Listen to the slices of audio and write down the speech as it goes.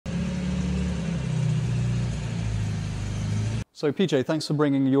So PJ, thanks for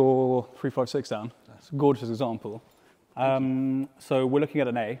bringing your 356 down. It's a gorgeous example. So we're looking at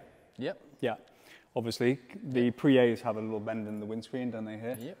an A. Yep. Yeah. Obviously, the pre-A's have a little bend in the windscreen, don't they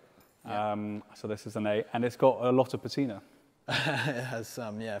here? Yep. So this is an A, and it's got a lot of patina. It has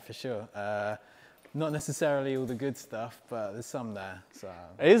some, yeah, for sure. Not necessarily all the good stuff, but there's some there. So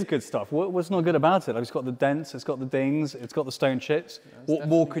It is good stuff. What's not good about it? It's got the dents, it's got the dings, it's got the stone chips. What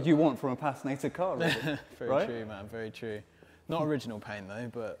more could you want from a patinated car, really? Very true, man, very true. Not original paint though,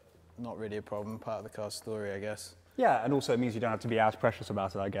 but not really a problem. Part of the car's story, I guess. Yeah, and also it means you don't have to be as precious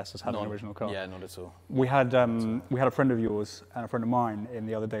about it, I guess, as having an original car. Yeah, not at all. We had a friend of yours and a friend of mine in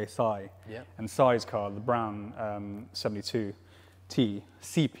the other day, Sai. Yep. And Sai's car, the brown 72T,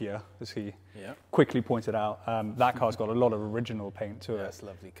 sepia, as he quickly pointed out, that car's got a lot of original paint to it. Yeah, it's a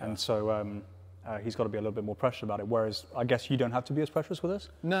lovely car. And so he's got to be a little bit more precious about it, whereas I guess you don't have to be as precious with this?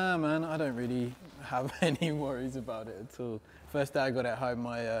 Nah, man, I don't really have any worries about it at all. First day I got it home,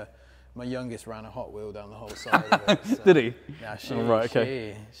 my youngest ran a Hot Wheel down the whole side of it. So. Did he?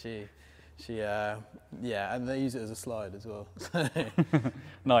 Yeah, yeah, and they use it as a slide as well.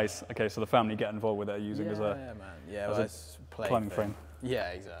 Nice. Okay, so the family get involved with it, using as a climbing frame. Yeah,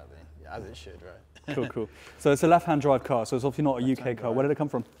 exactly. Yeah, as it should, right? Cool, cool. So it's a left-hand drive car, so it's obviously not a UK car. Where did it come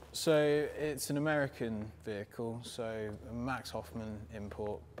from? So it's an American vehicle, so a Max Hoffman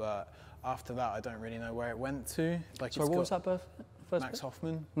import, but after that I don't really know where it went to. Like, sorry, what was that first Max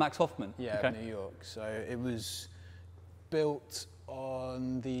Hoffman. Max Hoffman? Yeah, okay. New York. So it was built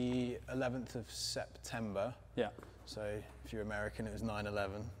on the 11th of September. Yeah. So if you're American, it was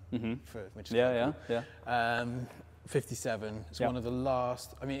 9/11, which is yeah. 57. It's one of the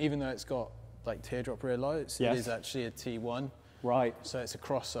last. I mean, even though it's got like teardrop rear lights, it is actually a T1. Right. So it's a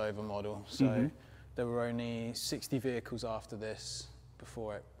crossover model. So there were only 60 vehicles after this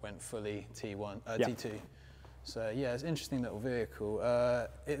before it went fully T1, T2. So yeah, it's an interesting little vehicle.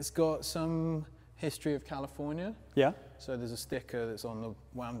 It's got some history of California. Yeah. So there's a sticker that's on the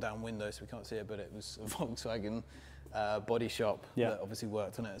wound down window, so we can't see it, but it was a Volkswagen body shop that obviously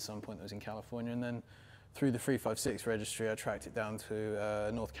worked on it at some point that was in California. And then through the 356 registry, I tracked it down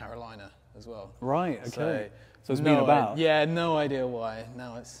to North Carolina as well. Right, okay. So it's been about? Yeah, no idea why.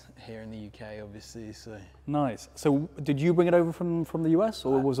 Now it's here in the UK, obviously. So nice. So did you bring it over from the US,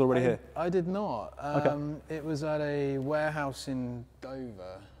 or was it already here? I did not. It was at a warehouse in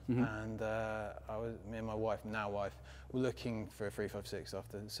Dover, and me and my wife, now wife, were looking for a 356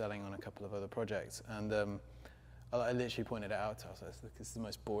 after selling on a couple of other projects, and I literally pointed it out to us. I was like, this is the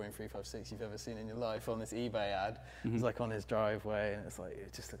most boring 356 you've ever seen in your life on this eBay ad. It was like on his driveway, and it's like,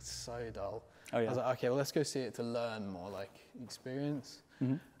 it just looked so dull. Oh, yeah. I was like, okay, well, let's go see it to learn more, like, experience.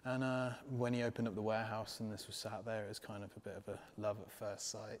 And when he opened up the warehouse and this was sat there, it was kind of a bit of a love at first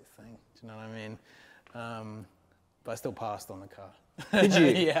sight thing. Do you know what I mean? But I still passed on the car. Did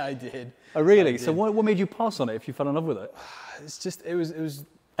you? Yeah, I did. Oh, really? So what made you pass on it if you fell in love with it? It's just, it was.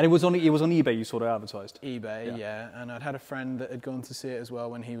 And it was on eBay you sort of advertised? eBay, yeah. And I'd had a friend that had gone to see it as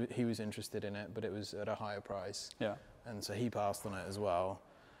well when he was interested in it, but it was at a higher price. Yeah. And so he passed on it as well.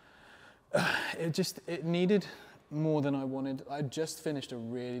 It needed more than I wanted. I'd just finished a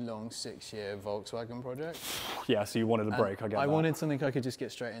really long 6-year Volkswagen project. Yeah, so you wanted a break, I get that. I wanted something I could just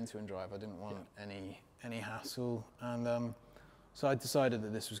get straight into and drive. I didn't want any hassle. And so I decided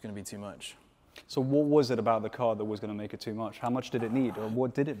that this was going to be too much. So what was it about the car that was going to make it too much? How much did it need, or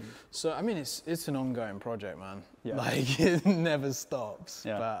what did it need? So, I mean, it's an ongoing project, man. Yeah. Like, it never stops.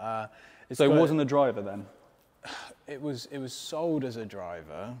 Yeah. But, so it wasn't a driver then? It was sold as a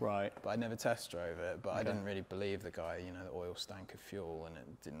driver, right? But I never test drove it. But I didn't really believe the guy. You know, the oil stank of fuel, and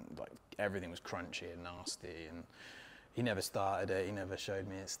it didn't, like, everything was crunchy and nasty. And he never started it. He never showed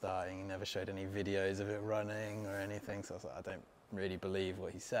me it starting. He never showed any videos of it running or anything. So I was like, I don't really believe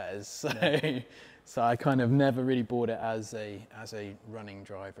what he says. So, so I kind of never really bought it as a running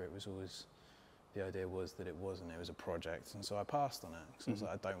driver. It was always, the idea was that it wasn't. It was a project, and so I passed on it. So I was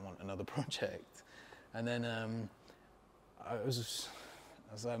like, I don't want another project. And then I was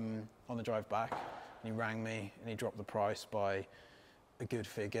on the drive back, and he rang me, and he dropped the price by a good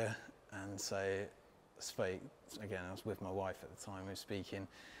figure, and so it's fake. Again, I was with my wife at the time. We were speaking. I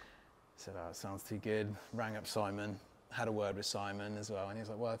said, "Oh, it sounds too good." Rang up Simon, had a word with Simon as well, and he was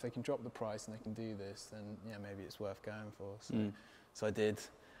like, "Well, if they can drop the price and they can do this, then yeah, maybe it's worth going for." So I did,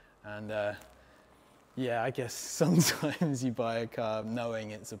 and yeah, I guess sometimes you buy a car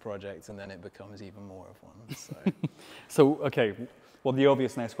knowing it's a project, and then it becomes even more of one. So, so okay. Well, the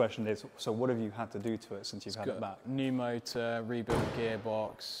obvious next question is, so what have you had to do to it since you've had it back? New motor, rebuilt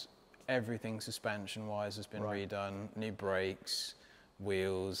gearbox, everything suspension-wise has been redone, new brakes,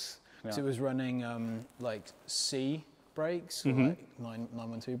 wheels. So it was running like C brakes, or like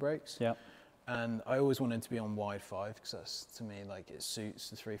 912 brakes. Yeah. And I always wanted to be on wide 5 because that's, to me, like it suits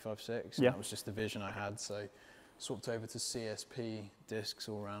the 356. And yeah. That was just the vision I had. So swapped over to CSP discs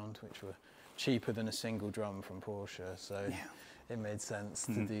all round, which were cheaper than a single drum from Porsche. So it made sense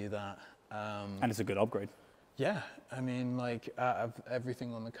to do that. And it's a good upgrade. Yeah, I mean, like out of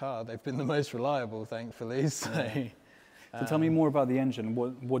everything on the car, they've been the most reliable, thankfully. So tell me more about the engine.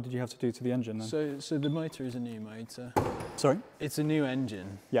 What did you have to do to the engine then? So the motor is a new motor. Sorry? It's a new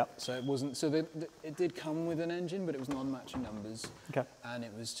engine. Yeah. So it wasn't. So it did come with an engine, but it was non-matching numbers. Okay. And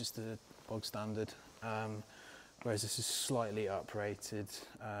it was just a bog standard. Whereas this is slightly uprated,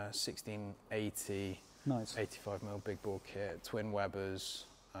 1680. Nice. 85mm big bore kit, twin Webers,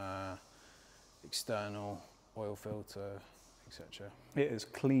 external oil filter, etc. It is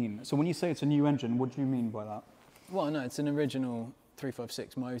clean. So when you say it's a new engine, what do you mean by that? Well, no, it's an original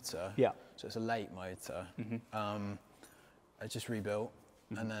 356 motor. Yeah. So it's a late motor. I just rebuilt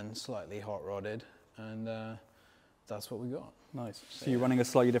and then slightly hot rodded, and that's what we got. Nice. So you're running a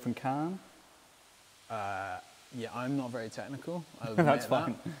slightly different can? Yeah, I'm not very technical. That's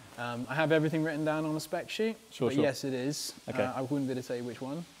fine. I have everything written down on a spec sheet. Sure. Yes, it is. Okay. I wouldn't be able to tell you which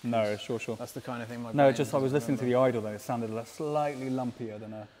one. No, sure. That's the kind of thing my No, just I was listening to the idle though. It sounded slightly lumpier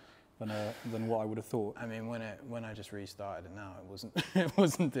than what I would have thought. I mean, when I just restarted it now, it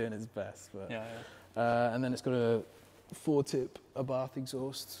wasn't doing its best. But and then it's got a 4-tip Abarth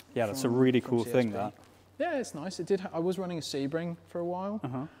exhaust. Yeah, that's a really cool thing. That. Yeah, it's nice. It did. I was running a Sebring for a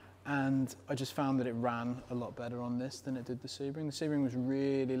while. And I just found that it ran a lot better on this than it did the Sebring. The Sebring was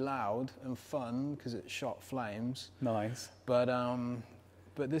really loud and fun because it shot flames. Nice. But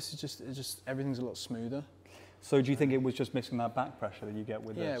this is just everything's a lot smoother. So do you think it was just missing that back pressure that you get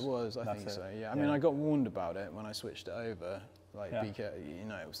with this? Yeah, it was. I think so. Yeah. I mean, I got warned about it when I switched it over. Like, you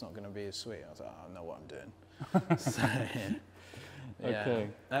know, it's not going to be as sweet. I was like, I know what I'm doing. So, Okay.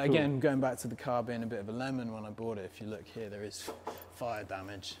 Again, going back to the car being a bit of a lemon when I bought it. If you look here, there is fire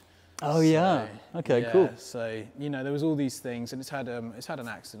damage. Oh yeah. Okay. Cool. So you know there was all these things, and it's had an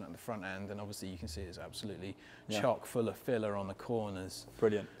accident at the front end, and obviously you can see it's absolutely chock full of filler on the corners.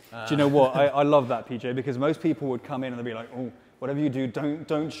 Brilliant. Do you know what? I love that, PJ, because most people would come in and they'd be like, oh, whatever you do,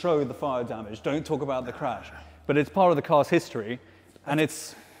 don't show the fire damage, don't talk about the crash. But it's part of the car's history, and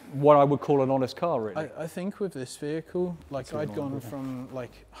it's what I would call an honest car, really. I think with this vehicle, like I'd gone from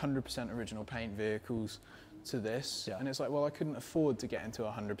like 100% original paint vehicles to this, and it's like, well, I couldn't afford to get into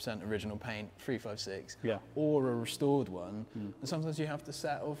a 100% original paint 356 or a restored one, and sometimes you have to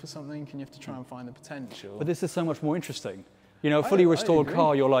settle for something and you have to try and find the potential. But this is so much more interesting. You know, a fully restored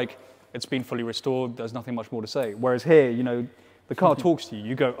car, you're like, it's been fully restored, there's nothing much more to say. Whereas here, you know, the car talks to you,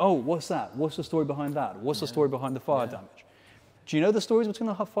 you go, oh, what's that? What's the story behind that? What's the story behind the fire damage? Do you know the stories between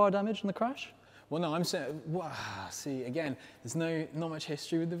the fire damage and the crash? Well, no, I'm saying, see, again, there's not much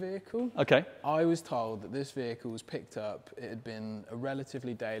history with the vehicle. Okay. I was told that this vehicle was picked up, it had been a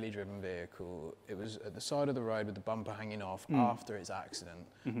relatively daily driven vehicle. It was at the side of the road with the bumper hanging off after its accident.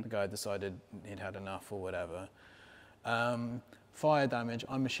 The guy decided he'd had enough or whatever. Fire damage,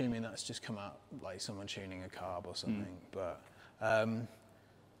 I'm assuming that's just come out like someone tuning a carb or something, but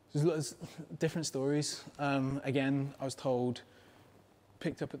there's lots of different stories. Again, I was told,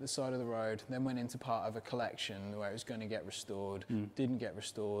 picked up at the side of the road, then went into part of a collection where it was going to get restored, didn't get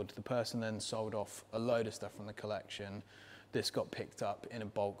restored. The person then sold off a load of stuff from the collection. This got picked up in a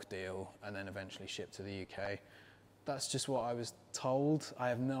bulk deal and then eventually shipped to the UK. That's just what I was told. I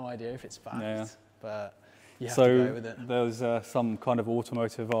have no idea if it's fact, but you have to go with it. There's some kind of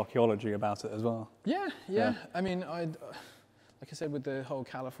automotive archaeology about it as well. Yeah. I mean, like I said with the whole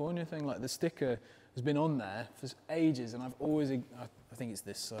California thing, like the sticker has been on there for ages, and I've always, I think it's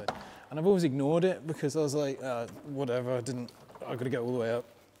this side, and I've always ignored it because I was like, whatever, I've got to get all the way up.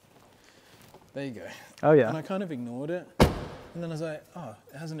 There you go. Oh yeah. And I kind of ignored it, and then I was like, oh,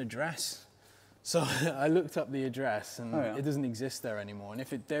 it has an address. So I looked up the address, and it doesn't exist there anymore. And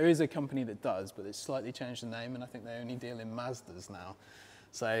if there is a company that does, but it's slightly changed the name, and I think they only deal in Mazdas now.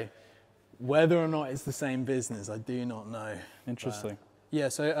 So whether or not it's the same business, I do not know. Interesting. Yeah,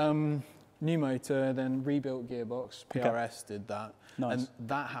 so new motor, then rebuilt gearbox. PRS did that. Nice. And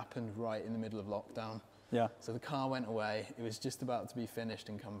that happened right in the middle of lockdown. Yeah. So the car went away. It was just about to be finished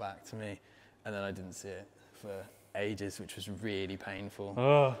and come back to me. And then I didn't see it for ages, which was really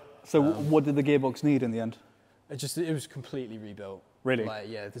painful. So what did the gearbox need in the end? It was completely rebuilt. Really? Like,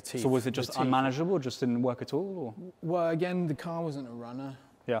 yeah, the teeth. So was it just unmanageable, just didn't work at all? Or? Well, again, the car wasn't a runner.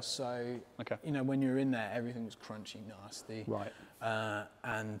 Yeah. So, you know, when you're in there, everything was crunchy, nasty. Right.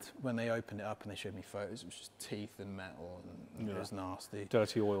 And when they opened it up and they showed me photos, it was just teeth and metal, and it was nasty.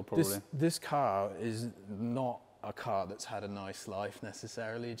 Dirty oil, probably. This car is not a car that's had a nice life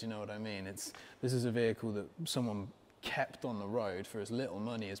necessarily. Do you know what I mean? This is a vehicle that someone kept on the road for as little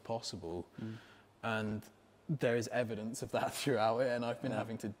money as possible, and there is evidence of that throughout it. And I've been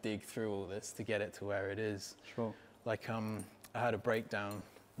having to dig through all this to get it to where it is. Sure. Like I had a breakdown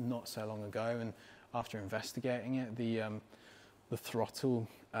not so long ago, and after investigating it, the throttle,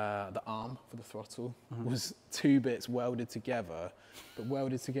 the arm for the throttle was 2 bits welded together, but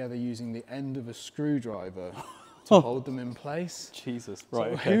welded together using the end of a screwdriver to hold them in place. Jesus, so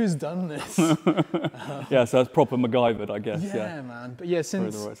right. Okay. Who's done this? Yeah, so that's proper MacGyvered, I guess. Yeah, man. But yeah,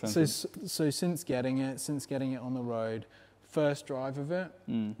 since getting it on the road, first drive of it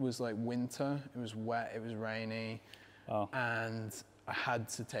was like winter. It was wet. It was rainy, and I had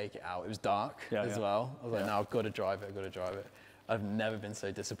to take it out. It was dark as well. I was like, no, I've got to drive it. I've got to drive it. I've never been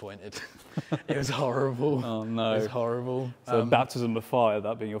so disappointed. It was horrible. Oh no. It was horrible. So baptism of fire,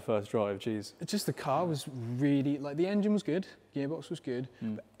 that being your first drive, jeez. Just the car was really, like the engine was good, gearbox was good,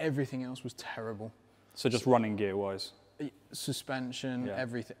 but everything else was terrible. So just running gear wise? Suspension,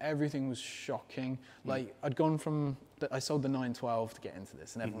 everything was shocking. Like I'd gone from, I sold the 912 to get into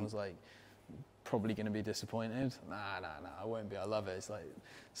this, and everyone was like, probably going to be disappointed. Nah, I won't be. I love it. It's like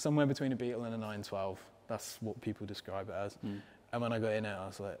somewhere between a Beetle and a 912. That's what people describe it as. And when I got in it, I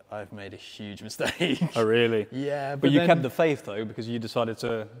was like, I've made a huge mistake. Oh, really? Yeah. But you kept the faith, though, because you decided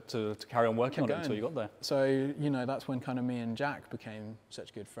to carry on working on it until you got there. So, you know, that's when kind of me and Jack became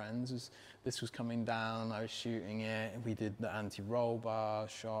such good friends. As this was coming down, I was shooting it. We did the anti-roll bar,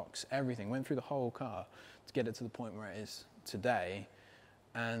 shocks, everything. Went through the whole car to get it to the point where it is today.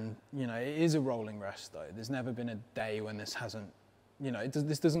 And, you know, it is a rolling rest, though. There's never been a day when this hasn't, you know,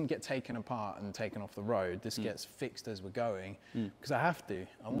 this doesn't get taken apart and taken off the road. This gets fixed as we're going, because I have to.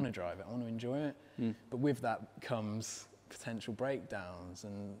 I want to drive it. I want to enjoy it. But with that comes potential breakdowns,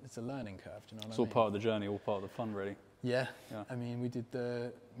 and it's a learning curve. Do you know what I mean? It's all part of the journey, all part of the fun, really. Yeah. I mean,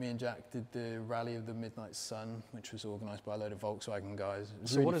 me and Jack did the Rally of the Midnight Sun, which was organised by a load of Volkswagen guys.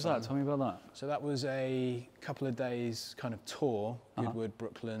 So really what is fun. that? Tell me about that. So that was a couple of days kind of tour, Goodwood,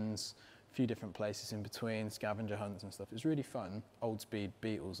 Brooklands, a few different places in between, scavenger hunts and stuff. It was really fun, old speed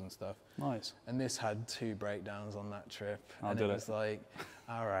Beetles and stuff. Nice. And this had 2 breakdowns on that trip. And it was like,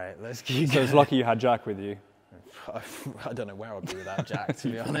 all right, let's keep going. So it's lucky you had Jack with you. I don't know where I'd be without Jack, to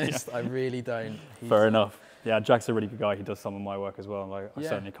be honest. I really don't. Fair enough. Yeah, Jack's a really good guy. He does some of my work as well. Like, I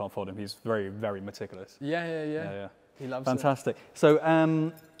certainly can't fault him. He's very, very meticulous. Yeah. He loves Fantastic. So,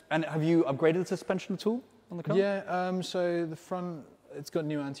 and have you upgraded the suspension at all on the car? Yeah, so the front, it's got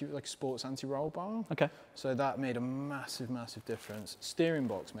new sports anti-roll bar. Okay. So that made a massive, massive difference. Steering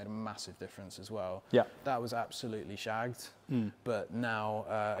box made a massive difference as well. Yeah. That was absolutely shagged. But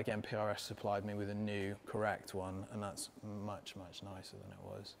now, again, PRS supplied me with a new correct one, and that's much, much nicer than it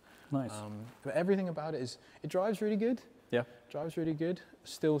was. Nice. But everything about it it drives really good. Yeah. Drives really good.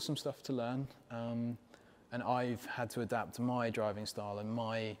 Still some stuff to learn. And I've had to adapt to my driving style and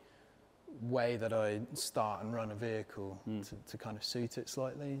my way that I start and run a vehicle to kind of suit it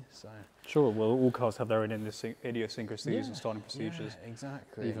slightly. So sure. Well, all cars have their own idiosyncrasies and starting procedures. Yeah,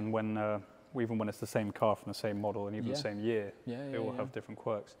 exactly. Even when it's the same car from the same model and even the same year, they all have different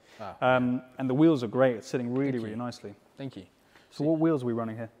quirks. And the wheels are great. It's sitting really, really nicely. Thank you. So what wheels are we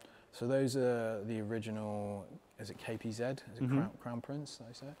running here? So those are the original. Is it KPZ? Is it Crown Prince?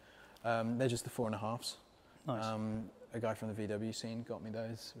 They say. They're just the 4.5s. Nice. A guy from the VW scene got me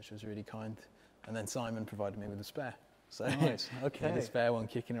those, which was really kind. And then Simon provided me with a spare. So nice. Okay. The spare one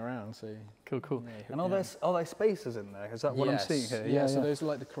kicking around. So cool. Yeah, and are there spacers in there? Is that what I'm seeing here? Yeah. So those are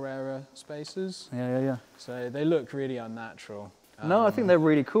like the Carrera spacers. Yeah. So they look really unnatural. No, I think they're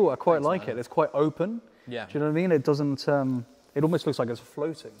really cool. I quite like it. It's quite open. Yeah. Do you know what I mean? It doesn't. It almost looks like it's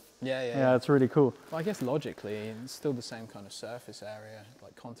floating. Yeah, it's really cool. Well, I guess logically, it's still the same kind of surface area,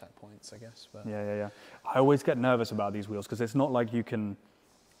 like contact points, I guess. But yeah. I always get nervous about these wheels because it's not like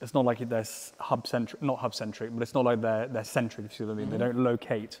it's not like they're not hub centric, but it's not like they're centric. If you see what I mean, they don't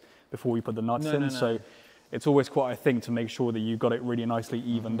locate before we put the nuts in. No. So it's always quite a thing to make sure that you got it really nicely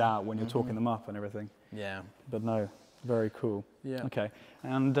evened out when you're torquing them up and everything. Yeah. But no, very cool. Yeah. Okay,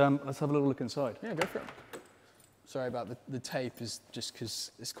 and let's have a little look inside. Yeah, go for it. Sorry about the tape, is just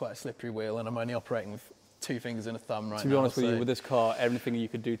because it's quite a slippery wheel and I'm only operating with 2 fingers and a thumb right now. To be honest with you, with this car, everything you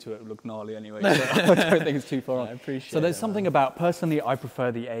could do to it would look gnarly anyway, so I don't think it's too far on. I appreciate it. So there's something about, personally, I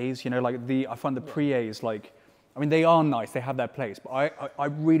prefer the A's, you know, like I find the pre-A's like, I mean, they are nice, they have their place, but I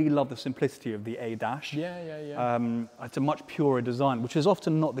really love the simplicity of the A-dash. Yeah. It's a much purer design, which is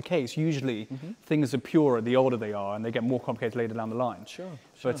often not the case. Usually, things are purer the older they are, and they get more complicated later down the line. Sure.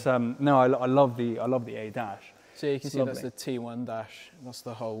 But no, I love the A-dash. So you can see that's the T1 dash. That's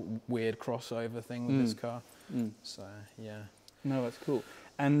the whole weird crossover thing with this car. So yeah. No, that's cool.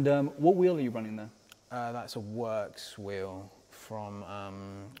 And what wheel are you running there? That's a Works wheel from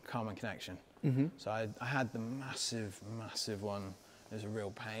Carman Connection. So I had the massive one. It was a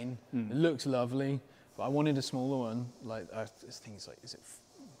real pain. It looks lovely, but I wanted a smaller one. Like this thing's like, is it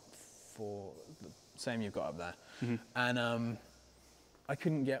 4? The same you've got up there. And I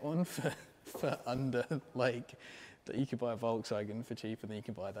couldn't get one for under like that. You could buy a Volkswagen for cheaper than you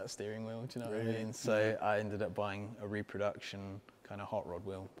could buy that steering wheel. Do you know what I mean? So I ended up buying a reproduction kind of hot rod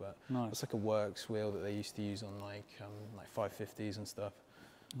wheel, but it's like a Works wheel that they used to use on like 550s and stuff.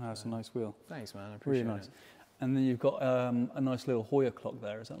 No, that's a nice wheel. Thanks, man. I appreciate it. And then you've got a nice little Hoyer clock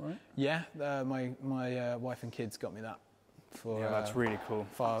there. Is that right? Yeah, my wife and kids got me that for that's really cool.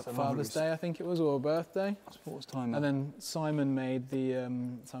 Father's Day, I think it was, or a birthday. Sports time. And then Simon made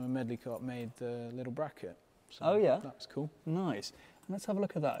Simon Medlicott made the little bracket. So that was cool. Nice. And let's have a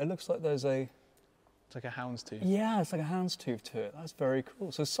look at that. It looks like there's a. It's like a houndstooth. Yeah, it's like a houndstooth to it. That's very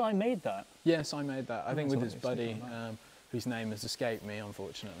cool. So Si made that? Yeah, Si made that. I think with his buddy, whose name has escaped me,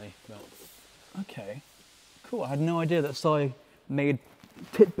 unfortunately. But. Okay, cool. I had no idea that Si made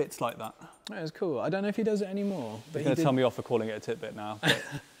tidbits like that. It was cool. I don't know if he does it anymore. But He's going to tell me off for calling it a tidbit now.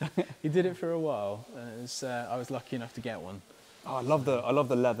 He did it for a while. And it was, I was lucky enough to get one. Oh, I love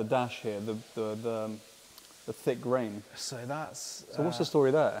the leather dash here. The thick grain. So that's. So what's the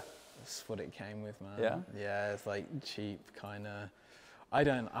story there? That's what it came with, man. Yeah? Yeah, it's like cheap kind of.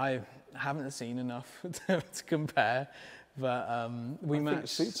 I haven't seen enough to compare, but we matched. I think it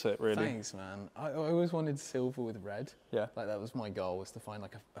suits it really. Thanks, man. I always wanted silver with red. Yeah. Like that was my goal, was to find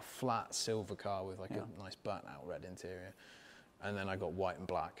like a flat silver car with like a nice burnt out red interior, and then I got white and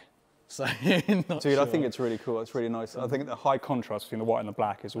black. So, Dude, I think it's really cool. It's really nice. I think the high contrast between the white and the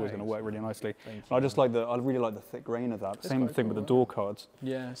black is always going to work really nicely. I really like the thick grain of that. It's Same thing with the door cards.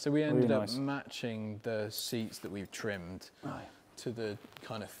 Yeah. So we ended up matching the seats that we've trimmed to the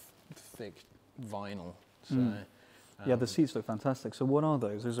kind of thick vinyl. So, yeah, the seats look fantastic. So what are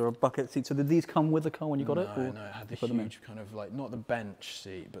those? Those are a bucket seat. So did these come with the car when you got it? No, it had the huge kind of like, not the bench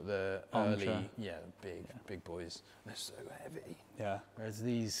seat, but the early, big boys. They're so heavy. Yeah. Whereas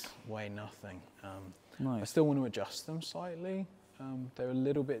these weigh nothing. Nice. I still want to adjust them slightly. They're I'm a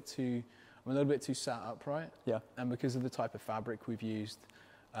little bit too sat upright. Yeah. And because of the type of fabric we've used,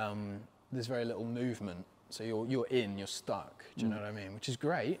 there's very little movement. So you're stuck, do you know what I mean? Which is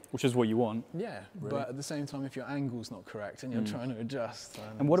great. Which is what you want. Yeah, really. But at the same time, if your angle's not correct and you're trying to adjust.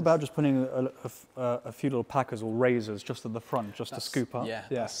 And what about just putting a few little packers or razors just at the front, just to scoop up? Yeah,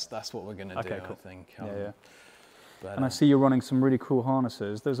 that's what we're going to do, cool. I think. But, and I see you're running some really cool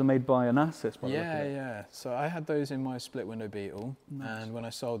harnesses. Those are made by Anasys, by the look of it. Yeah. So I had those in my split window Beetle. Nice. And when I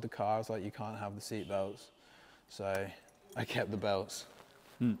sold the car, I was like, you can't have the seat belts. So I kept the belts.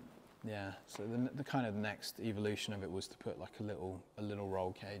 Yeah, so the kind of next evolution of it was to put like a little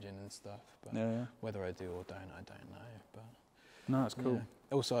roll cage in and stuff. But whether I do or don't, I don't know. But no, it's cool.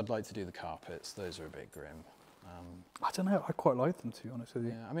 Yeah. Also, I'd like to do the carpets. Those are a bit grim. I don't know. I quite like them, to be honest with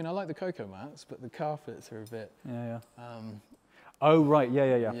you. Yeah, I mean, I like the cocoa mats, but the carpets are a bit. Oh right,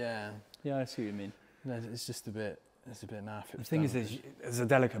 yeah. Yeah, I see what you mean. It's just a bit. It's a bit naff. The thing is, there's a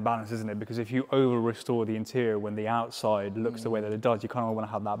delicate balance, isn't it? Because if you over-restore the interior when the outside looks the way that it does, you kind of want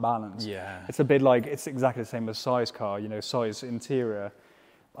to have that balance. Yeah. It's a bit like, it's exactly the same as Si's car. You know, Si's interior,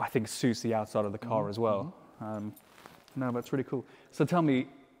 I think, suits the outside of the car as well. No, that's really cool. So tell me,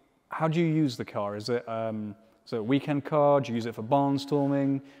 how do you use the car? Is it a weekend car? Do you use it for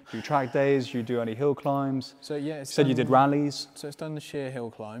barnstorming? Do you track days? Do you do any hill climbs? So yeah, you said you did rallies. So it's done the sheer hill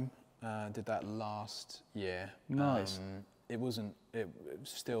climb. Did that last year. Nice. It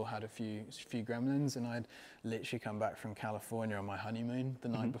still had a few gremlins, and I'd literally come back from California on my honeymoon the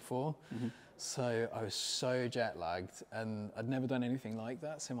night before. So I was so jet lagged, and I'd never done anything like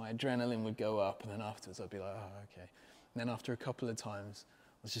that. So my adrenaline would go up, and then afterwards I'd be like, oh, okay. And then after a couple of times,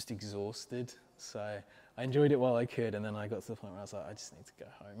 I was just exhausted. So I enjoyed it while I could, and then I got to the point where I was like, I just need to go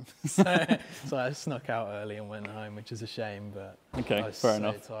home. So I snuck out early and went home, which is a shame, but I was fair so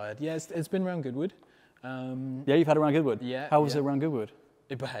enough. tired. Yeah, it's been around Goodwood. Yeah, you've had it around Goodwood? Yeah. How was it around Goodwood?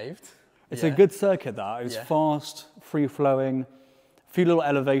 It behaved. It's a good circuit, that. It was fast, free-flowing, a few little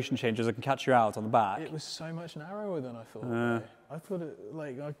elevation changes that can catch you out on the back. It was so much narrower than I thought. I thought it,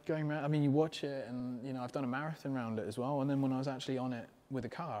 like, going around, I mean, you watch it, and, you know, I've done a marathon around it as well, and then when I was actually on it with a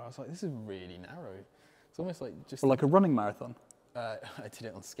car, I was like, this is really narrow. It's almost like just... Well, like a running marathon? I did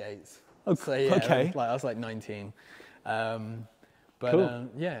it on skates. Oh, so, yeah, okay. I was like 19. But cool.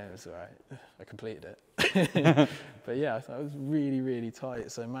 yeah, it was all right. I completed it. But yeah, I thought it was really, really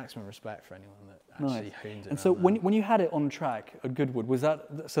tight. So maximum respect for anyone that actually honed it. And so when you had it on track at Goodwood, was that,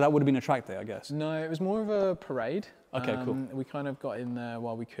 so that would have been a track day, I guess? No, it was more of a parade. Okay, cool. We kind of got in there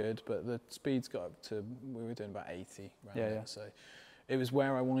while we could, but the speeds got up to, we were doing about 80 around there. So it was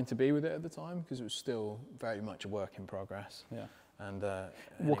where I wanted to be with it at the time, because it was still very much a work in progress. Yeah. And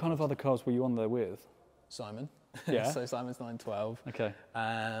what kind of other cars were you on there with? Simon. Yeah. So Simon's 912. Okay.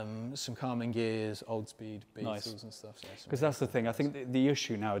 Some Carmen gears, old speed Beetles and stuff. Because that's the thing. I think the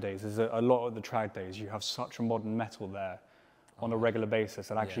issue nowadays is that a lot of the track days, you have such a modern metal there on a regular basis,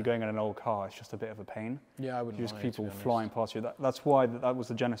 that actually going in an old car is just a bit of a pain. Yeah, I wouldn't Just mind, people flying past you. That's why that was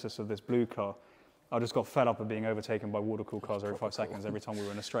the genesis of this blue car. I just got fed up of being overtaken by water-cooled cars every 5 seconds every time we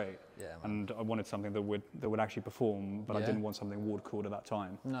were in a straight. Yeah, and I wanted something that would actually perform, but I didn't want something water-cooled at that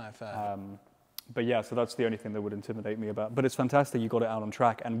time. No, fair. But yeah, so that's the only thing that would intimidate me about. But it's fantastic you got it out on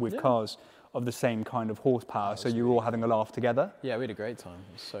track and with cars of the same kind of horsepower, so you were all having a laugh together. Yeah, we had a great time.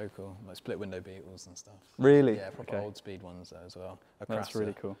 It was so cool. Like split window Beetles and stuff. Really? Yeah, proper old speed ones there as well. That's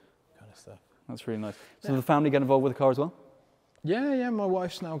really cool. Kind of stuff. That's really nice. So does the family get involved with the car as well? Yeah, my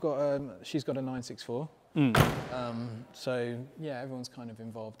wife's now got, she's got a 964. So yeah, everyone's kind of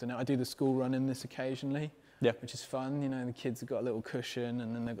involved in it. I do the school run in this occasionally. Yeah, which is fun. You know, the kids have got a little cushion,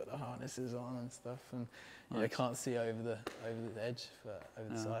 and then they've got the harnesses on and stuff, and they can't see over the edge, over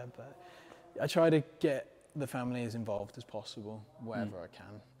the side. But I try to get the family as involved as possible wherever I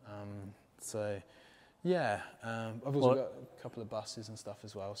can. So yeah, I've also got a couple of buses and stuff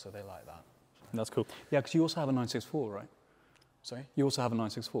as well, so they like that. That's cool. Yeah, because you also have a 964, right? Sorry? You also have a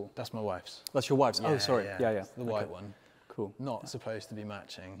 964. That's my wife's. That's your wife's. Oh, sorry. Yeah. It's the white one. Cool. Not supposed to be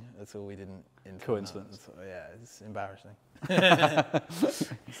matching. That's all we didn't. Coincidence. Yeah, it's embarrassing.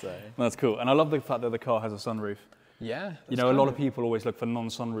 So. That's cool. And I love the fact that the car has a sunroof. Yeah. You know, a lot of people always look for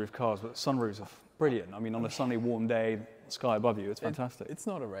non-sunroof cars, but sunroofs are brilliant. I mean, on a sunny, warm day, sky above you, it's fantastic. It's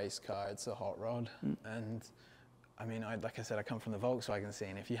not a race car, it's a hot rod. And I mean, like I said, I come from the Volkswagen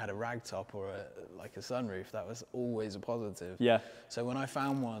scene. If you had a ragtop or like a sunroof, that was always a positive. Yeah. So when I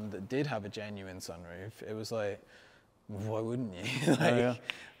found one that did have a genuine sunroof, it was like, why wouldn't you?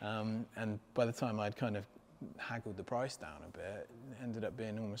 And by the time I'd kind of haggled the price down a bit, it ended up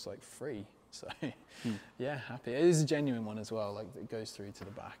being almost like free. So yeah, happy. It is a genuine one as well, like it goes through to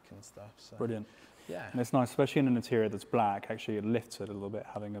the back and stuff. So. Brilliant. Yeah. And it's nice, especially in an interior that's black, actually it lifts it a little bit,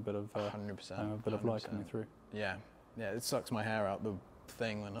 having a bit of 100%, a bit of light coming through. Yeah. Yeah, it sucks my hair out the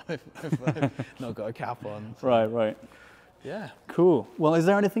thing when I've not got a cap on. So. Right. Yeah. Cool. Well, is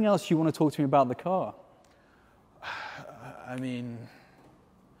there anything else you want to talk to me about the car? I mean,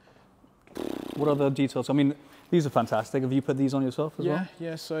 what other details? I mean, these are fantastic. Have you put these on yourself as well?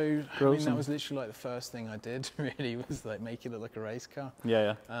 Yeah. So I mean, that was literally like the first thing I did. Really, was like make it look like a race car.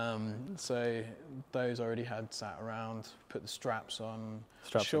 Yeah. So those I already had sat around. Put the straps on.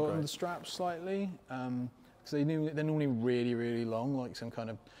 Shortened the straps slightly. So they're normally really, really long, like some kind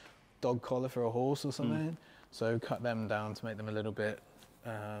of dog collar for a horse or something. So cut them down to make them a little bit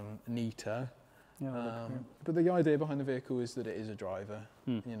neater. Yeah, but the idea behind the vehicle is that it is a driver.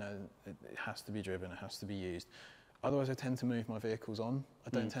 You know, it has to be driven, it has to be used. Otherwise, I tend to move my vehicles on.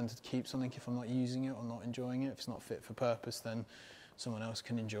 I don't tend to keep something if I'm not using it or not enjoying it. If it's not fit for purpose, then someone else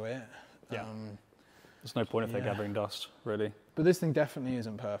can enjoy it. Yeah. There's no point if they're gathering dust, really. But this thing definitely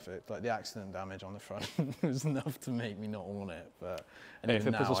isn't perfect. Like the accident damage on the front was enough to make me not want it. But if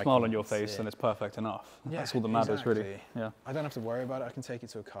it puts a smile on your face, then it's perfect enough. Yeah, that's all that matters, really. Yeah. I don't have to worry about it. I can take it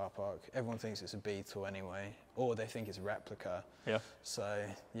to a car park. Everyone thinks it's a Beetle anyway, or they think it's a replica. Yeah. So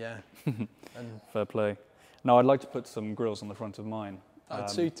yeah. Fair play. Now I'd like to put some grills on the front of mine. I'd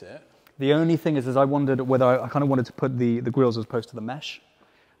suit it. The only thing is I wondered whether I kind of wanted to put the grills as opposed to the mesh.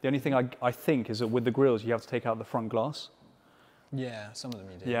 The only thing I think is that with the grills, you have to take out the front glass. Yeah, some of them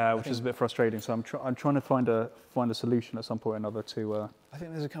you do. Yeah, which is a bit frustrating. So I'm trying to find a solution at some point or another to. I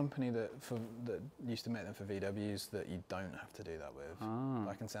think there's a company that used to make them for VWs that you don't have to do that with.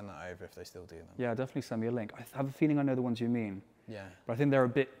 I can send that over if they still do them. Yeah, definitely send me a link. I have a feeling I know the ones you mean. Yeah. But I think they're a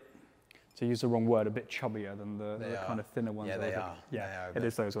bit, to use the wrong word, a bit chubbier than the kind of thinner ones. Yeah, they are. Yeah, it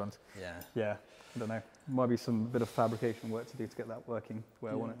is those ones. Yeah. Yeah. I don't know. Might be some bit of fabrication work to do to get that working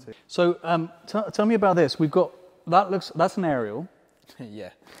where I want it to. So tell me about this. We've got that's an aerial. Yeah.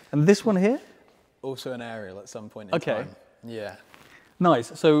 And this one here? Also an aerial at some point in time. Yeah.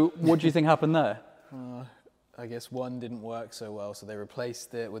 Nice. So what do you think happened there? I guess one didn't work so well, so they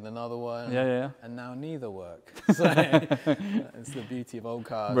replaced it with another one. Yeah. And now neither work. So it's the beauty of old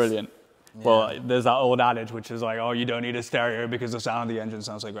cars. Brilliant. Yeah. Well, there's that old adage which is like, oh, you don't need a stereo because the sound of the engine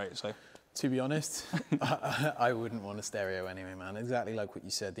sounds so great. So To be honest, I wouldn't want a stereo anyway, man. Exactly like what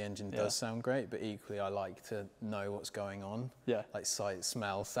you said, the engine does sound great, but equally I like to know what's going on. Yeah. Like sight,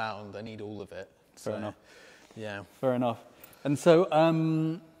 smell, sound, I need all of it. Fair enough. Yeah. Fair enough. And so,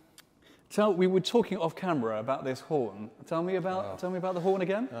 we were talking off camera about this horn. Tell me about the horn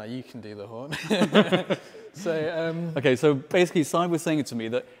again. You can do the horn. So, okay, so basically, Si was saying to me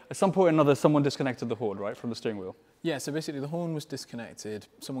that at some point or another, someone disconnected the horn, right, from the steering wheel. Yeah, so basically the horn was disconnected.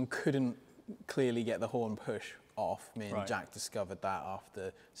 Someone couldn't clearly get the horn push off. Me and Jack discovered that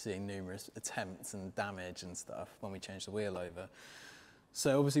after seeing numerous attempts and damage and stuff when we changed the wheel over.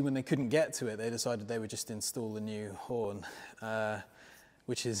 So obviously when they couldn't get to it, they decided they would just install a new horn,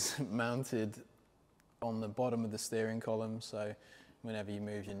 which is mounted on the bottom of the steering column. So whenever you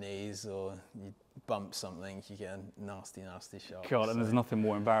move your knees or you bump something, you get a nasty, nasty shock. God, and there's nothing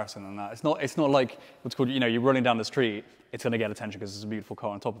more embarrassing than that. It's not like what's called, you know, you're running down the street, it's going to get attention because there's a beautiful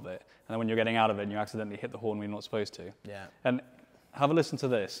car on top of it. And then when you're getting out of it and you accidentally hit the horn when you're not supposed to. Yeah. And have a listen to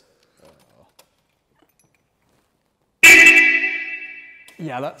this.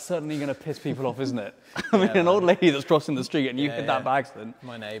 Yeah, that's certainly going to piss people off, isn't it? I mean, an old lady that's crossing the street and you hit that by accident.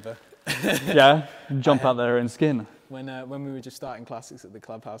 My neighbour. Yeah, jump out there and skin. When we were just starting classics at the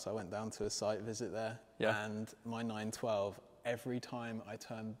clubhouse, I went down to a site visit there. Yeah. And my 912, every time I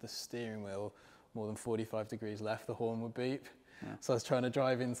turned the steering wheel more than 45 degrees left, the horn would beep. Yeah. So I was trying to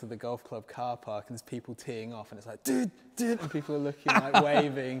drive into the golf club car park and there's people teeing off and it's like, dude, and people are looking like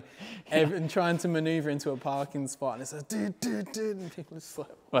waving and trying to maneuver into a parking spot and it's like, dude, and people are just like...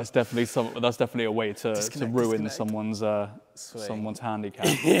 Well, that's definitely a way to ruin someone's handicap.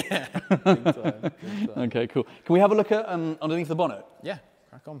 Yeah, big time. Okay, cool. Can we have a look at underneath the bonnet? Yeah,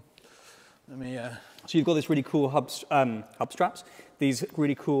 crack on. Let me... So you've got this really cool hub straps, these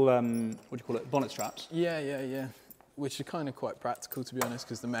really cool, what do you call it, bonnet straps? Yeah. Which are kind of quite practical, to be honest,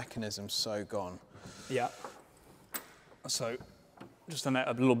 because the mechanism's so gone. Yeah. So, just a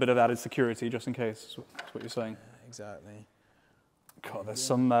little bit of added security, just in case, that's what you're saying. Yeah, exactly. God, there's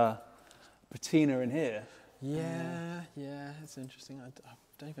some patina in here. Yeah, it's interesting. I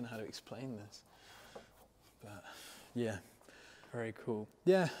don't even know how to explain this. But, yeah. Very cool.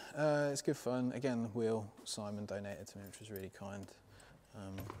 Yeah, it's good fun. Again, the wheel Simon donated to me, which was really kind.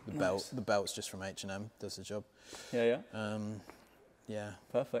 The belt's just from H&M, does the job. Yeah. Yeah.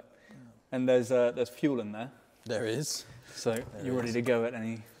 Perfect. Yeah. And there's fuel in there. There is. So you're ready to go at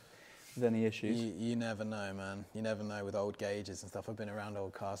any issues. You never know, man. You never know with old gauges and stuff. I've been around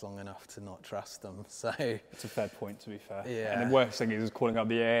old cars long enough to not trust them. So it's a fair point, to be fair. Yeah. And the worst thing is calling up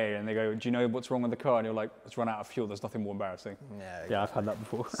the AA and they go, "Do you know what's wrong with the car?" And you're like, "It's run out of fuel." There's nothing more embarrassing. Yeah. Exactly. Yeah, I've had that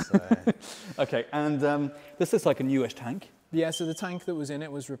before. So. Okay, and this is like a newish tank. Yeah, so the tank that was in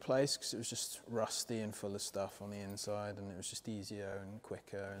it was replaced because it was just rusty and full of stuff on the inside and it was just easier and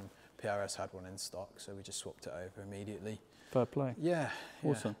quicker and PRS had one in stock, so we just swapped it over immediately. Fair play. Yeah.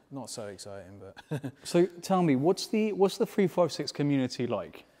 Awesome. Yeah, not so exciting, but... So tell me, what's the 356 community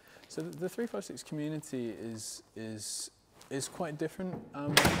like? So the 356 community is quite different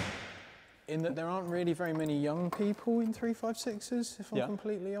in that there aren't really very many young people in 356s, if I'm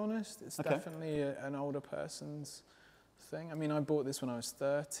completely honest. It's definitely an older person's thing. I mean, I bought this when I was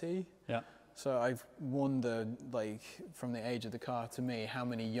 30. Yeah. So I've wondered, like, from the age of the car to me, how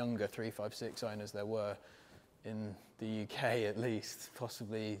many younger 356 owners there were in the UK, at least.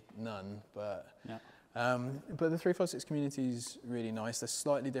 Possibly none, but but the 356 community is really nice. They're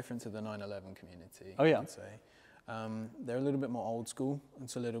slightly different to the 911 community. Oh yeah. I'd say they're a little bit more old school.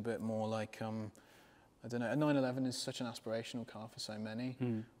 It's a little bit more like I don't know. A 911 is such an aspirational car for so many,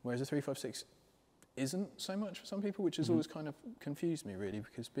 whereas a 356 isn't so much for some people, which has always kind of confused me really,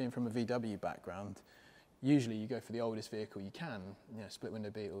 because being from a VW background, usually you go for the oldest vehicle you can, you know, split window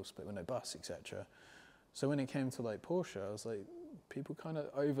Beetle, split window bus, etc. So when it came to like Porsche, I was like, people kind of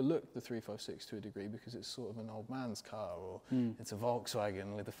overlook the 356 to a degree because it's sort of an old man's car, or it's a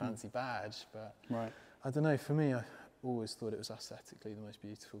Volkswagen with a fancy badge. But I don't know, for me, I always thought it was aesthetically the most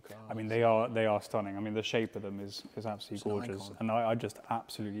beautiful car. I mean, they are stunning. I mean, the shape of them is absolutely gorgeous. And I just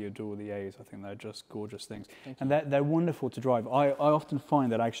absolutely adore the A's. I think they're just gorgeous things. And they're wonderful to drive. I often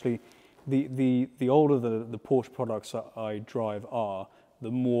find that actually the older the Porsche products that I drive are,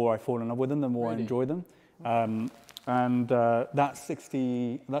 the more I fall in love with them, the more I enjoy them. That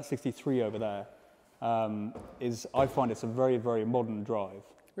 63 over there I find it's a very, very modern drive.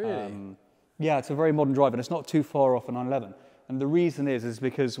 Really? Yeah, it's a very modern drive, and it's not too far off a 911. And the reason is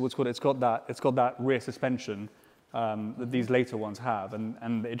because it's got that rear suspension that these later ones have,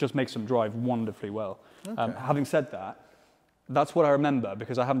 and it just makes them drive wonderfully well. Okay. Having said that, that's what I remember,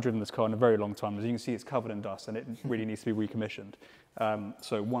 because I haven't driven this car in a very long time. As you can see, it's covered in dust and it really needs to be recommissioned.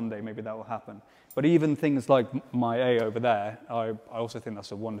 So one day maybe that will happen. But even things like my A over there, I also think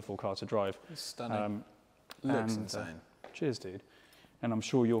that's a wonderful car to drive. It's stunning. Looks insane. Cheers, dude. And I'm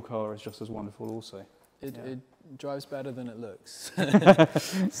sure your car is just as wonderful also. It drives better than it looks.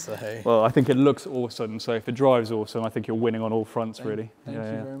 So. Well, I think it looks awesome. So if it drives awesome, I think you're winning on all fronts, really. Thank you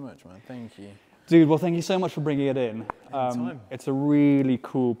very much, man. Thank you. Dude, well, thank you so much for bringing it in. It's a really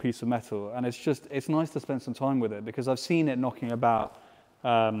cool piece of metal, and it's nice to spend some time with it, because I've seen it knocking about,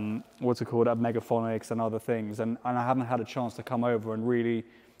 what's it called, at Megaphonics and other things, and I haven't had a chance to come over and really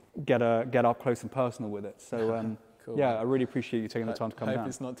get up close and personal with it. So cool, yeah, man. I really appreciate you taking the time to come down. I hope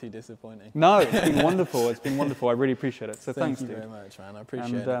it's not too disappointing. No, it's been wonderful. It's been wonderful. I really appreciate it. So thanks, dude. Thank you very much, man. I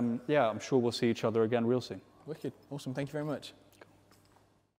appreciate it. And yeah, I'm sure we'll see each other again real soon. Wicked. Awesome. Thank you very much.